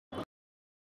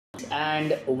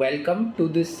and welcome to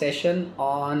this session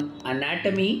on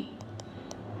anatomy,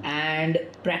 and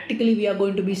practically we are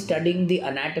going to be studying the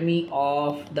anatomy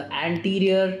of the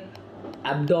anterior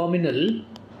abdominal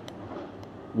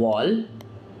wall,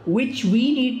 which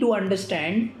we need to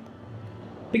understand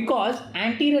because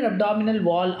anterior abdominal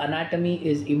wall anatomy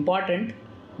is important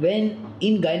when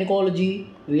in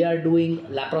gynecology we are doing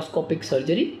laparoscopic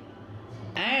surgery,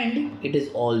 and it is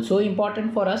also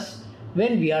important for us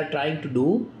when we are trying to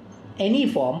do any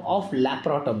form of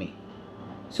laparotomy.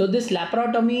 So this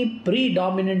laparotomy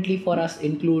predominantly for us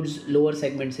includes lower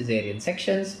segment cesarean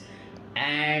sections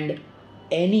and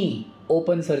any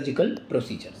open surgical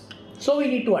procedures. So we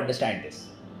need to understand this.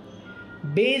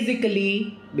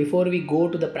 Basically, before we go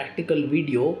to the practical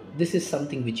video, this is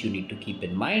something which you need to keep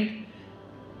in mind.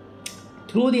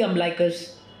 Through the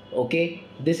umbilicus, okay,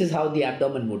 this is how the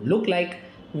abdomen would look like.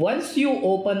 Once you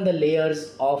open the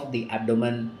layers of the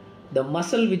abdomen, the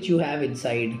muscle which you have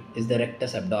inside is the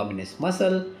rectus abdominis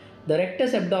muscle. The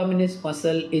rectus abdominis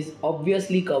muscle is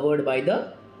obviously covered by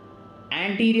the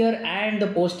anterior and the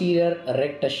posterior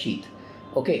rectus sheath.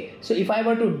 Okay, so if I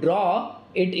were to draw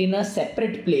it in a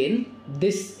separate plane,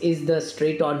 this is the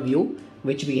straight on view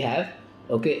which we have.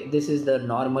 Okay, this is the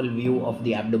normal view of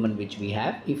the abdomen which we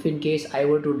have. If in case I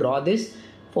were to draw this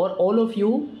for all of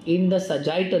you in the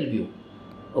sagittal view,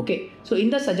 okay, so in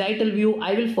the sagittal view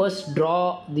I will first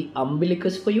draw the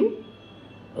umbilicus for you.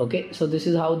 Okay, so this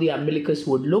is how the umbilicus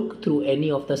would look through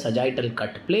any of the sagittal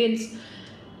cut planes.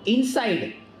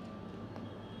 Inside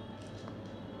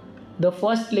the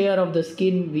first layer of the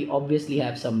skin, we obviously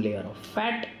have some layer of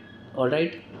fat. All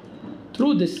right,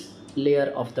 through this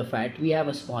layer of the fat we have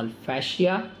a small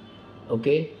fascia.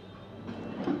 Okay,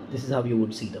 this is how you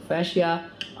would see the fascia.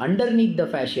 Underneath the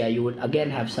fascia you would again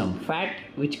have some fat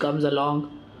which comes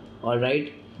along. All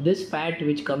right, this fat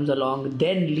which comes along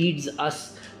then leads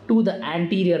us to the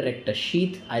anterior rectus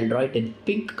sheath. I'll draw it in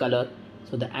pink color.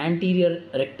 So the anterior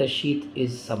rectus sheath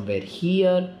is somewhere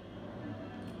here.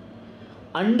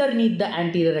 Underneath the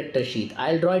anterior rectus sheath,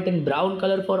 I'll draw it in brown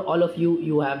color for all of you.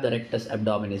 You have the rectus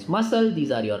abdominis muscle. These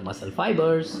are your muscle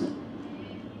fibers.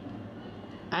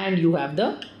 And you have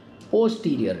the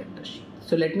posterior rectus sheath.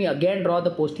 So let me again draw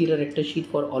the posterior rectus sheath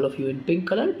for all of you in pink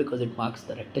color because it marks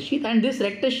the rectus sheath, and this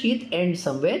rectus sheath ends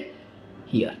somewhere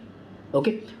here.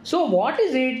 Okay, so what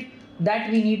is it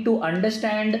that we need to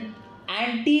understand?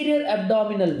 Anterior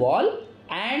abdominal wall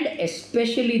and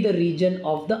especially the region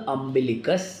of the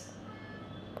umbilicus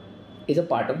is a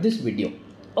part of this video.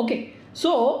 Okay,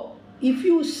 so if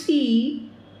you see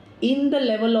in the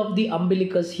level of the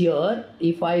umbilicus here,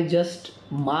 if I just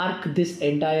mark this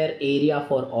entire area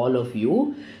for all of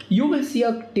you, you will see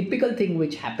a typical thing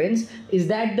which happens is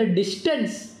that the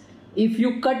distance, if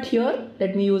you cut here,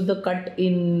 let me use the cut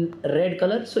in red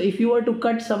color. So if you were to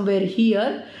cut somewhere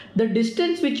here, the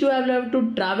distance which you have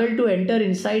to travel to enter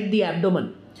inside the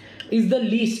abdomen is the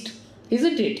least,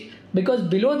 isn't it? Because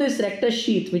below this rectus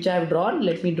sheath which I have drawn,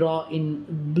 let me draw in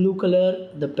blue color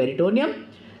the peritoneum,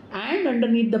 and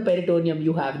underneath the peritoneum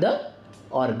you have the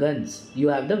organs, you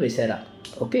have the viscera.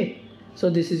 Okay, so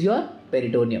this is your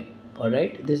peritoneum. All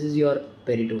right, this is your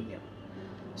peritoneum.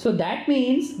 So that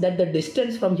means that the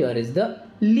distance from here is the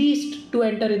least to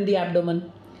enter in the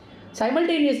abdomen.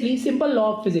 Simultaneously, simple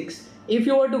law of physics, if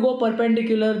you were to go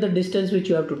perpendicular, the distance which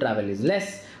you have to travel is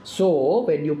less. So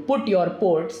when you put your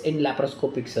ports in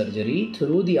laparoscopic surgery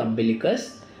through the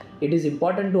umbilicus, it is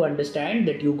important to understand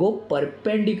that you go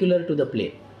perpendicular to the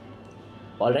plane.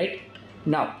 All right,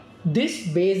 now this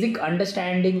basic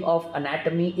understanding of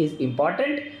anatomy is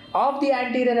important of the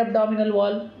anterior abdominal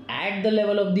wall at the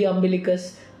level of the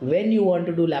umbilicus when you want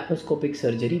to do laparoscopic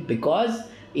surgery, because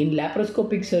in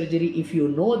laparoscopic surgery, if you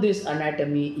know this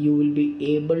anatomy, you will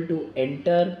be able to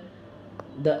enter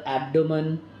the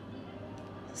abdomen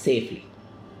safely.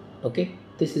 Okay,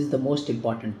 this is the most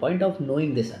important point of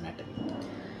knowing this anatomy.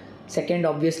 Second,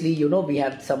 obviously, you know, we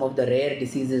have some of the rare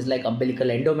diseases like umbilical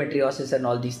endometriosis and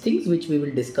all these things which we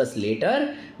will discuss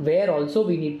later, where also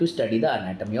we need to study the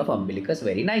anatomy of umbilicus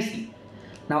very nicely.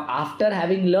 Now, after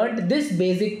having learnt this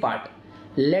basic part,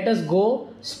 let us go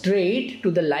straight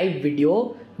to the live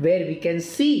video where we can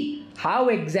see how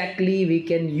exactly we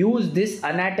can use this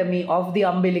anatomy of the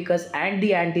umbilicus and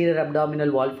the anterior abdominal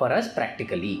wall for us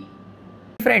practically.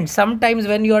 Friends, sometimes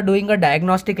when you are doing a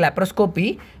diagnostic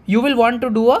laparoscopy, you will want to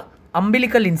do a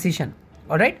umbilical incision.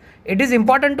 Alright, it is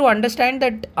important to understand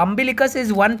that umbilicus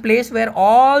is one place where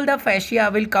all the fascia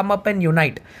will come up and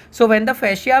unite. So when the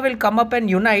fascia will come up and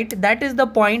unite, that is the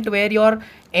point where your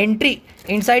entry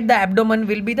inside the abdomen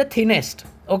will be the thinnest.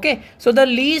 Okay, so the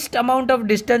least amount of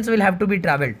distance will have to be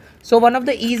traveled. So one of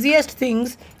the easiest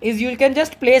things is you can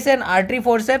just place an artery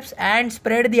forceps and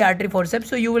spread the artery forceps.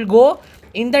 So you will go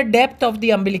in the depth of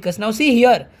the umbilicus. Now see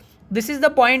here. This is the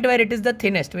point where it is the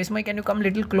thinnest. Vismay, can you come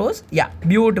little close? Yeah,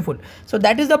 beautiful. So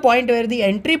that is the point where the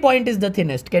entry point is the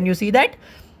thinnest. Can you see that?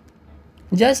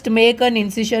 Just make an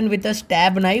incision with a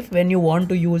stab knife when you want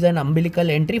to use an umbilical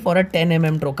entry for a 10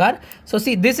 mm trocar. So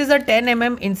see, this is a 10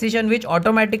 mm incision which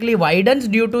automatically widens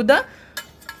due to the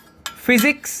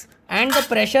physics and the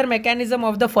pressure mechanism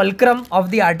of the fulcrum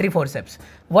of the artery forceps.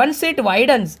 Once it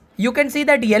widens, you can see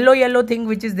that yellow thing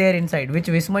which is there inside, which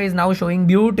Vismay is now showing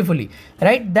beautifully,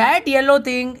 right? That yellow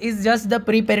thing is just the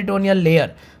preperitoneal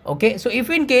layer. Okay, so if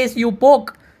in case you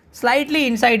poke slightly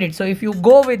inside it, so if you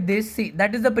go with this, see,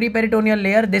 that is the preperitoneal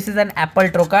layer. This is an apple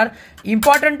trocar.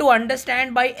 Important to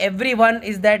understand by everyone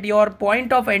is that your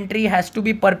point of entry has to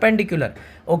be perpendicular.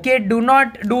 Okay, do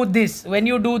not do this. When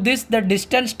you do this, the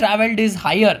distance traveled is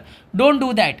higher. Don't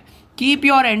do that. Keep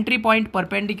your entry point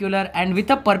perpendicular, and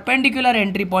with a perpendicular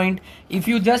entry point, if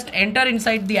you just enter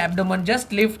inside the abdomen,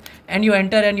 just lift and you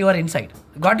enter and you are inside.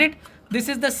 Got it? This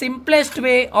is the simplest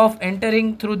way of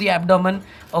entering through the abdomen.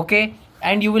 Okay,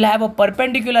 and you will have a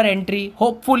perpendicular entry,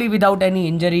 hopefully without any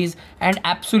injuries, and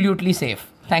absolutely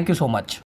safe. Thank you so much.